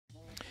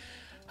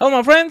Hello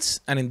my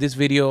friends, and in this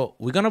video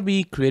we're gonna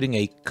be creating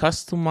a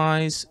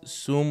customized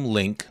Zoom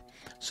link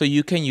so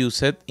you can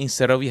use it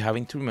instead of you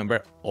having to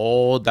remember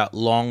all that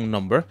long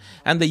number,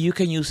 and that you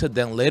can use it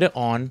then later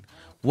on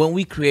when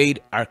we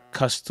create our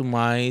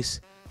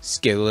customized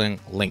scheduling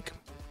link.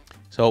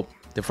 So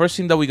the first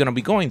thing that we're gonna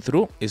be going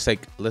through is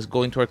let's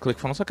go into our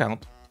Clickfunnels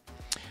account,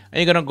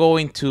 and you're gonna go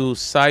into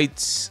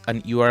sites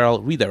and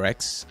URL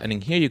redirects, and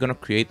in here you're gonna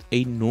create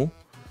a new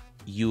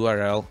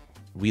URL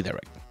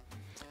redirect.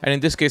 And in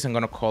this case, I'm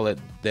gonna call it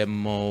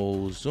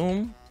demo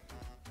Zoom.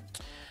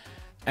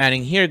 And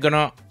in here, you're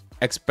gonna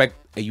expect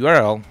a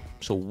URL.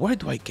 So where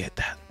do I get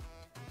that?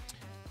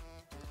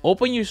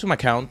 Open your Zoom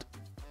account.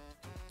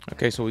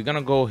 Okay, so we're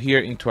gonna go here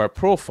into our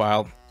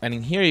profile, and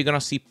in here, you're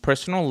gonna see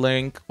personal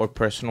link or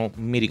personal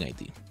meeting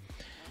ID.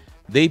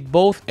 They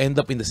both end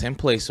up in the same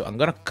place. So I'm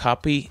gonna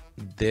copy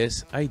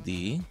this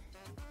ID,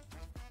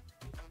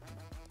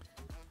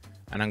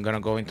 and I'm gonna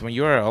go into my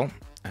URL.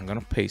 I'm gonna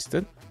paste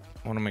it.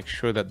 I want to make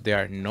sure that there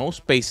are no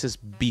spaces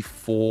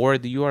before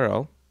the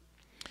URL,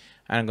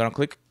 and I'm going to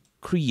click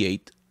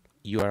create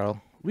URL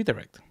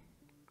redirect.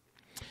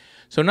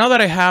 So now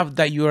that I have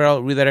that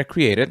URL redirect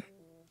created,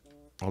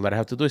 all that I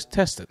have to do is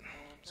test it.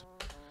 So,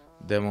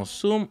 demo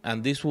Zoom,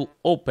 and this will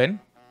open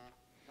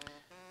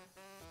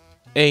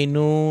a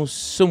new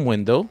Zoom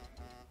window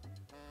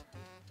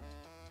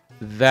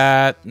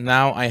that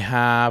now I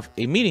have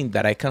a meeting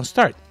that I can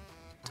start.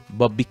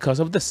 But because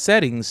of the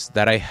settings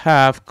that I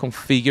have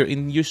configured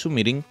in your Zoom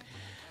meeting,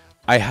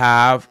 I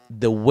have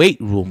the wait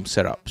room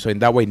set up. So in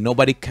that way,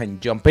 nobody can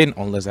jump in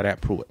unless I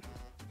approve it.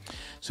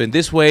 So in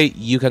this way,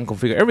 you can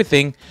configure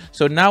everything.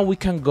 So now we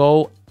can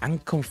go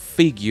and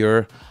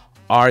configure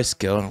our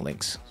scheduling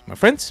links. My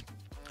friends,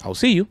 I'll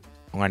see you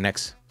on our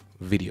next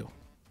video.